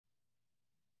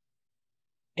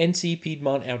NC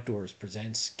Piedmont Outdoors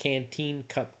presents Canteen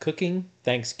Cup Cooking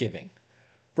Thanksgiving.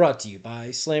 Brought to you by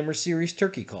Slammer Series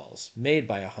Turkey Calls, made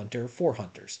by a hunter for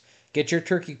hunters. Get your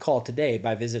turkey call today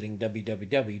by visiting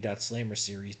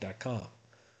www.slammerseries.com.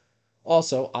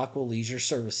 Also, Aqua Leisure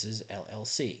Services,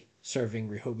 LLC, serving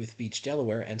Rehoboth Beach,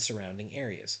 Delaware and surrounding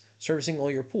areas, servicing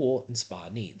all your pool and spa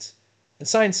needs. And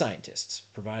Sign Scientists,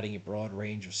 providing a broad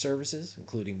range of services,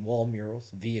 including wall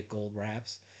murals, vehicle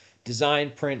wraps,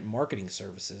 design, print, and marketing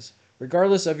services.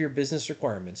 Regardless of your business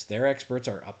requirements, their experts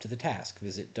are up to the task.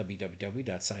 Visit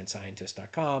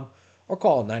www.signscientist.com or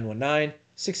call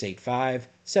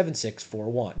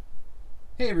 919-685-7641.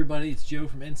 Hey everybody, it's Joe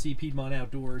from NC Piedmont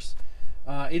Outdoors.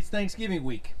 It's Thanksgiving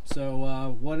week,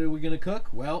 so what are we going to cook?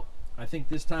 Well, I think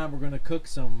this time we're going to cook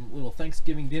some little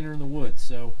Thanksgiving dinner in the woods.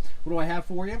 So what do I have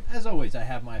for you? As always, I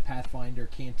have my Pathfinder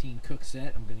Canteen cook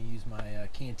set. I'm going to use my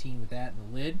Canteen with that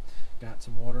in the lid. Got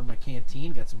some water in my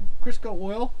Canteen, got some Crisco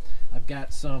oil. I've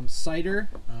got some cider,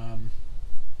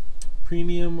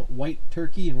 premium white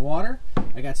turkey and water.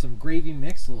 I got some gravy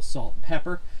mix, a little salt and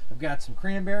pepper. I've got some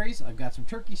cranberries. I've got some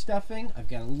turkey stuffing. I've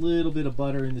got a little bit of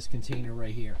butter in this container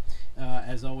right here.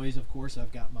 As always, of course,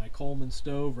 I've got my Coleman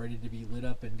stove ready to be lit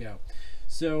up and go.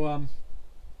 So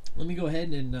let me go ahead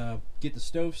and get the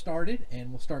stove started,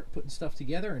 and we'll start putting stuff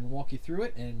together and walk you through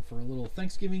it, and for a little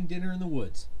Thanksgiving dinner in the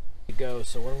woods. Go.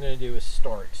 So what I'm going to do is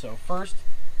start. So first,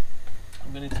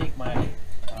 I'm going to take my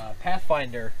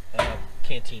Pathfinder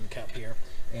Canteen cup here,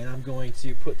 and I'm going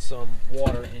to put some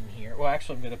water in here. Well,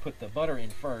 actually, I'm going to put the butter in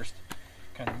first.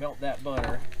 Kind of melt that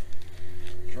butter,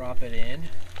 drop it in.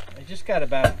 I just got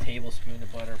about a tablespoon of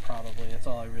butter, probably. That's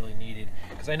all I really needed,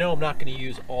 because I know I'm not going to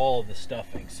use all of the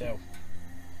stuffing. So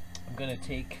I'm going to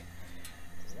take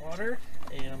water,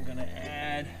 and I'm going to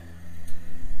add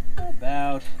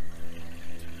about a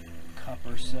cup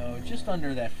or so, just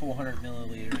under that 400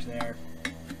 milliliters there.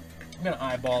 I'm going to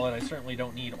eyeball it. I certainly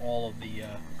don't need all of the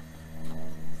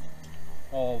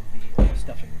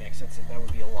stuffing mix. That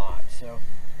would be a lot. So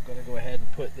I'm going to go ahead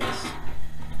and put this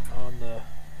on the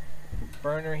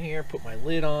burner here, put my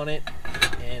lid on it,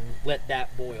 and let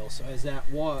that boil. So as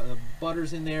that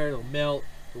butter's in there, it'll melt,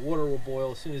 the water will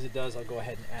boil. As soon as it does, I'll go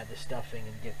ahead and add the stuffing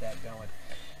and get that going.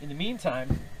 In the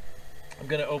meantime, I'm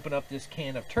going to open up this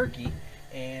can of turkey,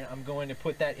 and I'm going to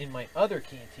put that in my other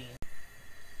canteen.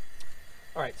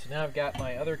 Alright, so now I've got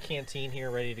my other canteen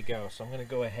here ready to go. So I'm going to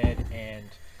go ahead and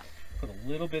put a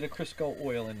little bit of Crisco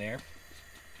oil in there,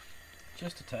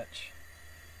 just a touch.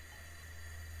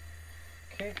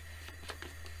 Okay,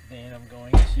 then I'm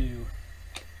going to keep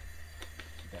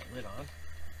that lid on.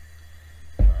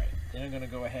 Alright, then I'm going to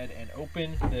go ahead and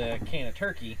open the can of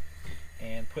turkey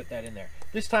and put that in there.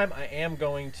 This time I am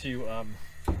going to, I'm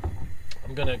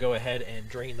going to go ahead and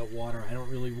drain the water. I don't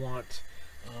really want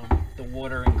the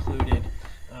water included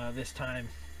this time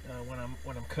when I'm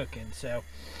cooking. So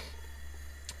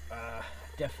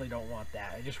definitely don't want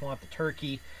that. I just want the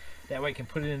turkey. That way I can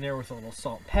put it in there with a little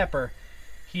salt and pepper,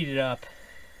 heat it up,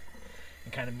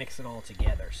 and kind of mix it all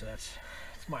together. So that's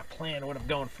my plan, what I'm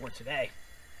going for today.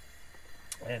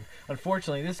 And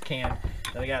unfortunately, this can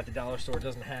that I got at the dollar store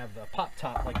doesn't have the pop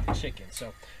top like the chicken. So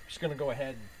I'm just going to go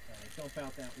ahead and dump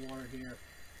out that water here.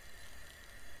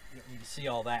 You don't need to see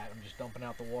all that. I'm just dumping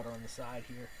out the water on the side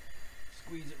here.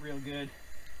 Squeeze it real good.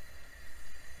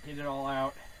 Get it all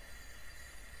out.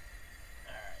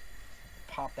 Alright.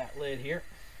 Pop that lid here.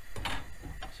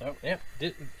 So, yeah.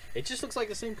 It just looks like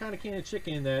the same kind of can of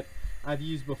chicken that I've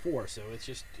used before. So it's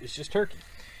just turkey.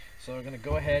 So I'm going to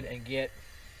go ahead and get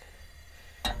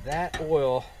that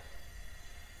oil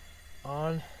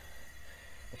on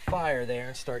the fire there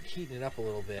and start heating it up a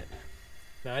little bit.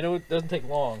 Now, I know it doesn't take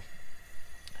long.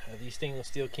 These stainless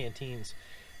steel canteens,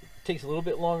 it takes a little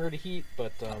bit longer to heat,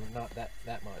 but not that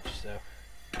much. So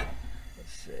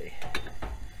let's see.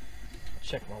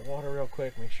 Check my water real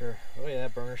quick, make sure. Oh yeah,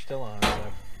 that burner's still on. So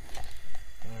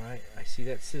all right, I see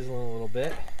that sizzling a little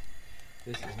bit.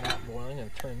 This is not boiling. I'm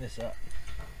gonna turn this up.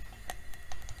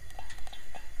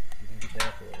 You can get that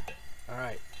up a little bit. All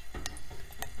right.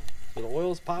 So the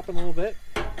oil's popping a little bit.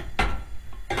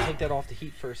 Take that off the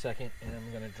heat for a second, and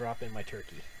I'm gonna drop in my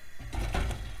turkey.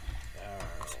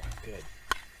 Good.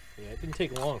 Yeah, it didn't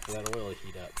take long for that oil to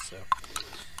heat up, so.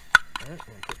 Alright, I'm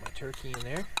gonna put my turkey in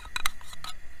there.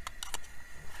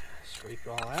 Scrape it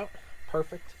all out.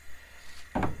 Perfect.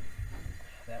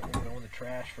 That will go in the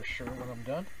trash for sure when I'm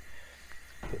done.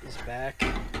 Put this back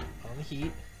on the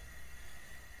heat.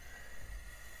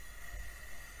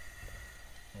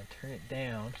 And turn it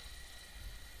down.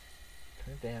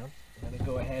 Turn it down. I'm gonna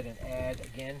go ahead and add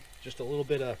again just a little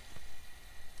bit of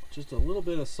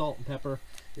salt and pepper.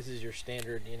 This is your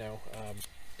standard,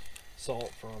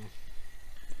 salt from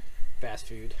fast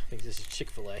food. I think this is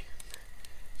Chick-fil-A.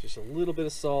 Just a little bit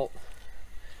of salt,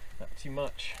 not too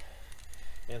much,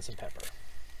 and some pepper.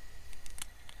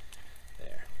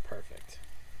 There, perfect.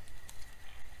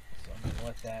 So I'm gonna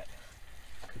let that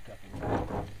cook up a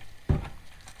little bit.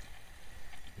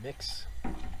 Mix.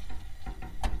 I'm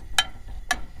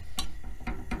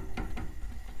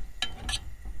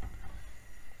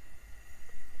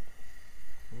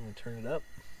gonna turn it up.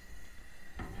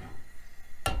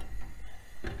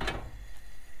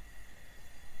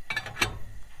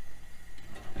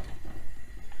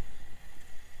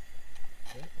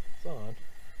 Okay, it's on.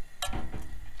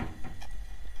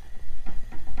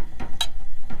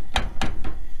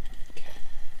 Okay,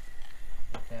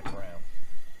 let that brown.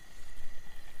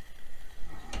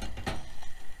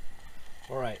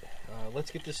 All right,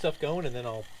 let's get this stuff going, and then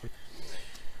I'll.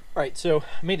 Alright, so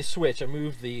I made a switch. I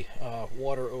moved the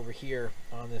water over here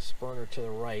on this burner to the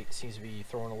right. It seems to be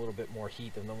throwing a little bit more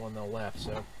heat than the one on the left.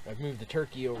 So I've moved the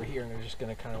turkey over here, and I'm just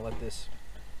going to kind of let this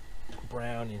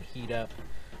brown and heat up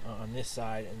on this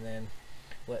side, and then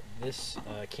let this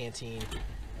canteen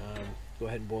go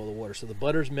ahead and boil the water. So the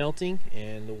butter's melting,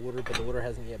 and the water, but the water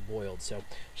hasn't yet boiled. So I'm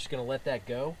just going to let that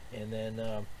go, and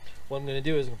then what I'm going to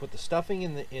do is I'm going to put the stuffing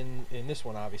in this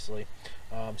one, obviously.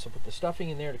 So put the stuffing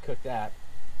in there to cook that.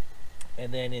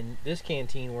 And then in this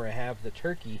canteen where I have the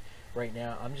turkey right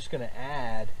now, I'm just going to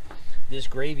add this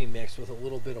gravy mix with a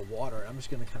little bit of water. I'm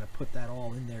just going to kind of put that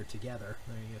all in there together.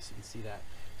 There you go, so you can see that.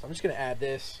 So I'm just going to add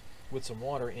this with some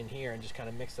water in here and just kind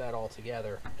of mix that all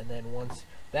together. And then once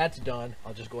that's done,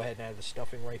 I'll just go ahead and add the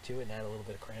stuffing right to it and add a little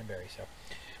bit of cranberry. So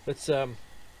let's, I'll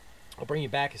bring you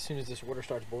back as soon as this water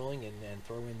starts boiling, and then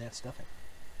throw in that stuffing.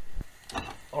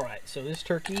 All right, so this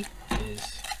turkey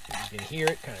is, you can hear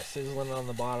it kind of sizzling on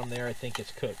the bottom there. I think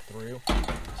it's cooked through.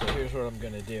 So here's what I'm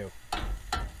going to do.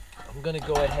 I'm going to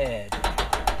go ahead,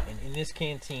 and in this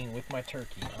canteen with my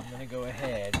turkey, I'm going to go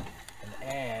ahead and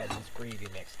add this gravy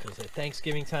mix, because at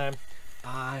Thanksgiving time,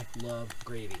 I love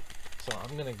gravy. So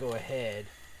I'm going to go ahead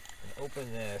and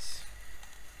open this,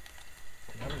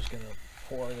 and I'm just going to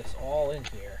pour this all in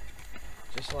here,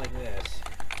 just like this.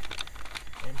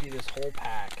 Empty this whole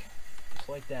pack, just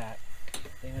like that.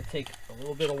 Then I'm going to take a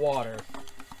little bit of water.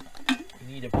 You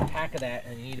need a pack of that,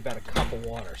 and you need about a cup of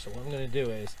water. So what I'm going to do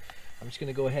is, I'm just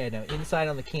going to go ahead. Now inside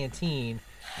on the canteen,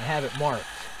 I have it marked.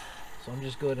 So I'm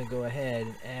just going to go ahead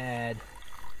and add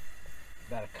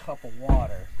about a cup of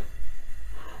water.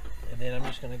 And then I'm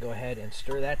just going to go ahead and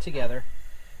stir that together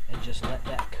and just let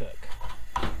that cook.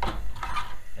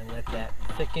 And let that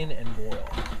thicken and boil.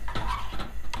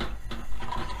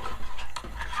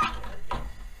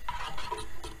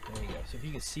 So if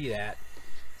you can see that,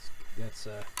 that's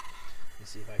let's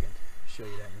see if I can show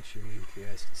you that. Make sure you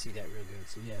guys can see that real good.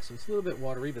 So yeah, so it's a little bit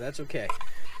watery, but that's okay,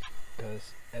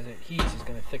 because as it heats, it's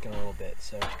going to thicken a little bit.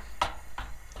 So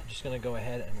I'm just going to go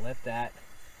ahead and let that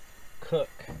cook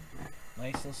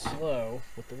nice and slow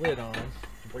with the lid on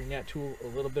to bring that to a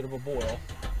little bit of a boil.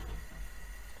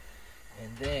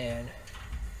 And then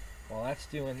while that's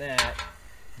doing that,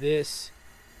 this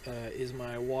is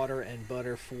my water and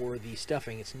butter for the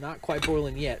stuffing. It's not quite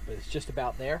boiling yet, but it's just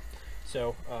about there.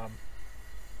 So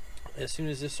as soon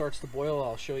as this starts to boil,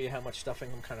 I'll show you how much stuffing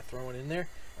I'm kind of throwing in there,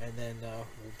 and then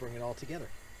we'll bring it all together.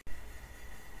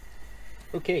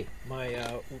 Okay,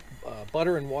 my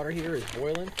butter and water here is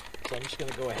boiling, so I'm just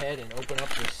going to go ahead and open up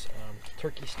this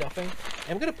turkey stuffing. And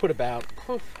I'm going to put about,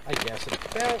 I guess,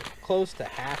 about close to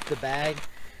half the bag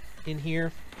in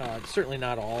here. Certainly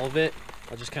not all of it.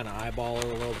 I'll just kind of eyeball it a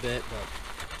little bit, but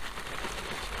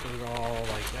put it all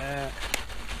like that.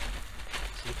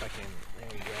 See if I can, there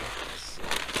we go. So,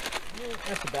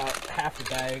 that's about half the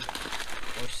bag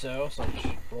or so, so I'll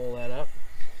just roll that up.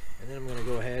 And then I'm going to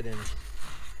go ahead and,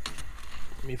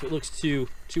 I mean, if it looks too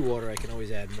water, I can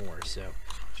always add more, so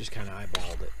just kind of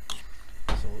eyeballed it.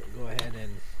 So we'll go ahead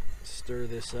and stir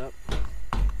this up.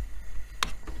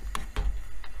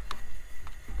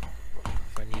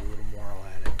 If I need a little more, I'll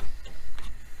add it.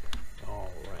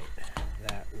 All right,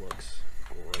 that looks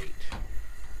great.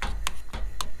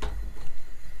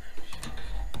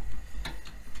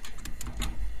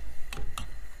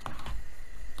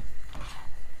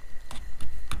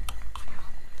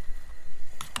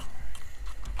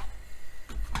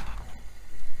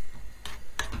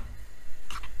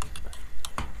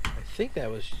 I think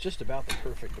that was just about the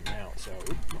perfect amount. So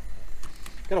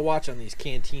gotta watch on these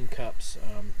Canteen cups,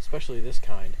 especially this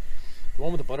kind. The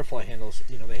one with the butterfly handles,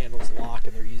 you know, the handles lock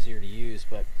and they're easier to use,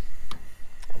 but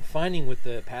I'm finding with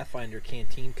the Pathfinder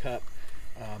Canteen cup,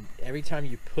 every time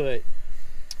you put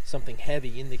something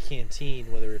heavy in the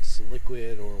canteen, whether it's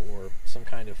liquid or some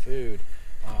kind of food,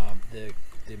 the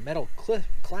metal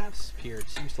clasp here, it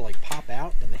seems to like pop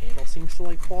out, and the handle seems to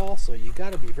like fall. So you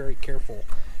got to be very careful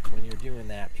when you're doing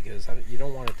that, because you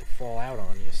don't want it to fall out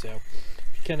on you. So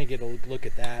if you kind of get a look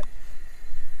at that,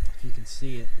 if you can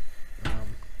see it.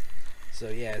 So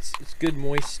yeah, it's good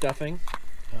moist stuffing.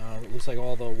 It looks like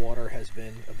all the water has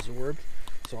been absorbed.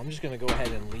 So I'm just going to go ahead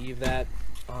and leave that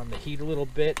on the heat a little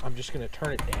bit. I'm just going to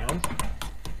turn it down.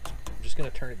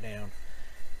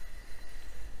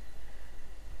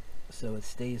 So it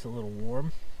stays a little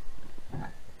warm.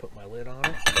 Put my lid on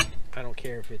it. I don't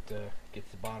care if it gets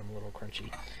the bottom a little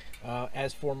crunchy.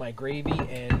 As for my gravy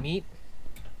and meat,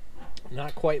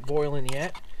 not quite boiling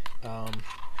yet,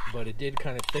 but it did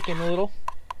kind of thicken a little.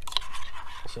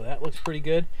 So that looks pretty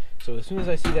good. So as soon as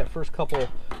I see that first couple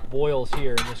boils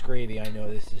here in this gravy, I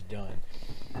know this is done.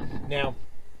 Now,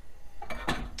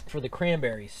 for the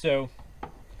cranberries, so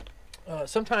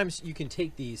sometimes you can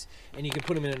take these and you can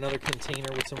put them in another container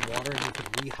with some water, and you can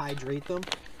rehydrate them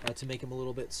to make them a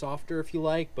little bit softer if you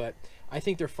like, but I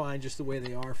think they're fine just the way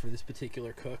they are for this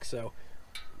particular cook. So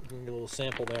I'm going to get a little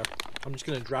sample there. I'm just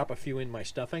going to drop a few in my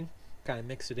stuffing, kind of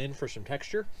mix it in for some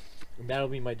texture, and that'll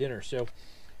be my dinner. So let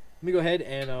me go ahead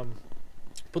and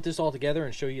put this all together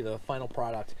and show you the final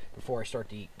product before I start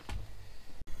to eat.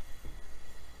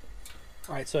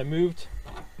 Alright, so I moved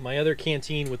my other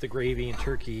canteen with the gravy and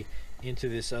turkey into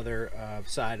this other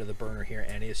side of the burner here,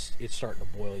 and it's starting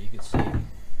to boil. You can see,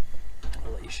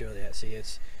 I'll let you show that. See,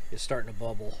 it's starting to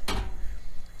bubble.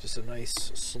 Just a nice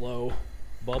slow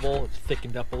bubble. It's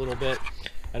thickened up a little bit.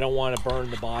 I don't want to burn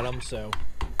the bottom, so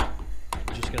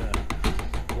I'm just gonna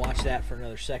watch that for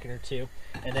another second or two.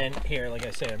 And then here, like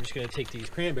I said, I'm just gonna take these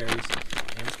cranberries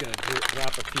and I'm just gonna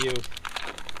drop a few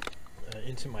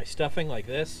into my stuffing like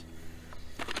this.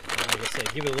 And like I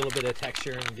said, give it a little bit of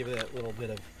texture and give it that little bit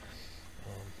of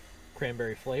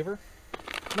cranberry flavor.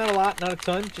 Not a lot, not a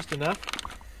ton, just enough.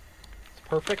 It's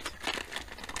perfect.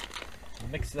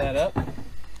 Mix that up.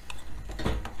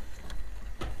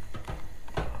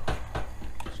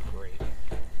 It's great.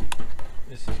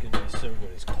 This is gonna be so good.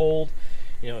 It's cold.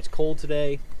 You know, it's cold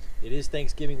today. It is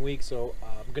Thanksgiving week, so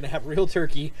I'm gonna have real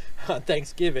turkey on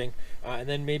Thanksgiving, and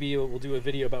then maybe we'll do a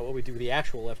video about what we do with the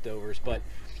actual leftovers. But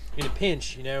in a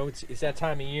pinch, you know, it's that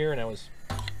time of year, and I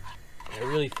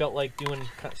really felt like doing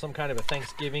some kind of a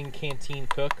Thanksgiving canteen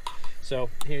cook. So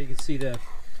here you can see the,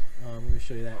 let me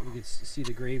show you that. You can see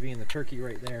the gravy and the turkey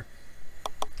right there.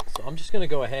 So I'm just gonna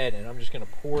go ahead and I'm just gonna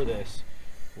pour this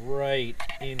right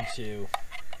into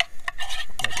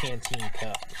my canteen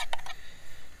cup.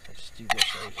 I'll just do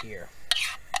this right here.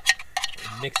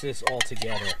 Mix this all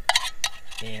together.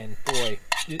 And boy,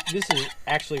 this is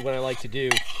actually what I like to do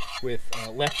with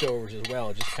leftovers as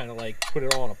well. Just kind of like put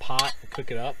it all in a pot and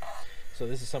cook it up. So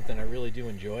this is something I really do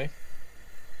enjoy.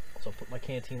 So I'll put my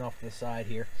canteen off to the side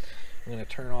here. I'm going to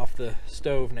turn off the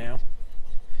stove now.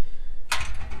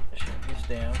 Shut this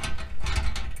down.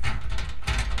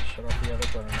 Shut off the other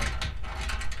burner.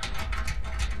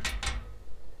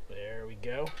 There we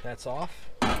go. That's off.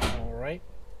 All right.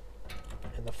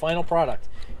 And the final product.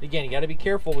 Again, you got to be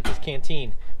careful with this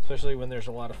canteen, especially when there's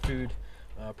a lot of food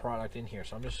product in here.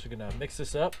 So I'm just going to mix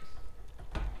this up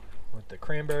with the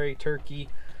cranberry, turkey,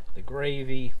 the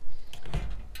gravy.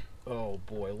 Oh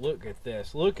boy, look at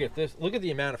this. Look at this. Look at the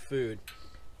amount of food,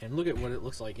 and look at what it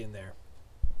looks like in there.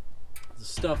 The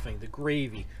stuffing, the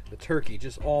gravy, the turkey,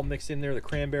 just all mixed in there. The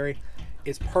cranberry.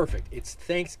 It's perfect. It's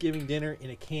Thanksgiving dinner in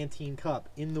a canteen cup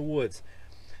in the woods.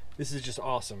 This is just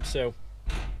awesome. So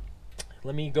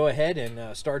let me go ahead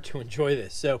and start to enjoy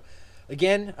this. So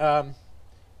again,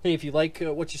 hey, if you like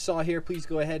what you saw here, please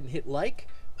go ahead and hit like.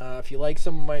 If you like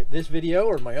some of this video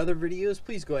or my other videos,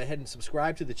 please go ahead and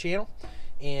subscribe to the channel.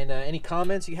 And any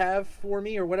comments you have for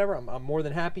me or whatever, I'm more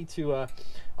than happy to,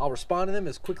 I'll respond to them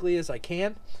as quickly as I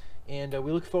can. And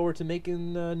we look forward to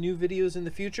making new videos in the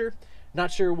future.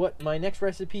 Not sure what my next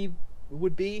recipe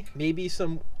would be. Maybe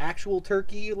some actual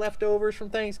turkey leftovers from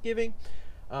Thanksgiving.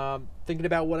 Thinking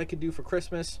about what I could do for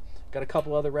Christmas. Got a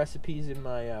couple other recipes in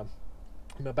my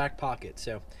back pocket.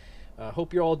 So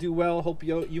hope you all do well. Hope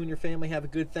you and your family have a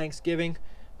good Thanksgiving.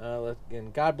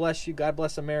 And God bless you. God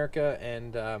bless America.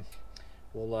 And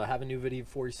we'll have a new video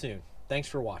for you soon. Thanks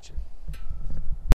for watching.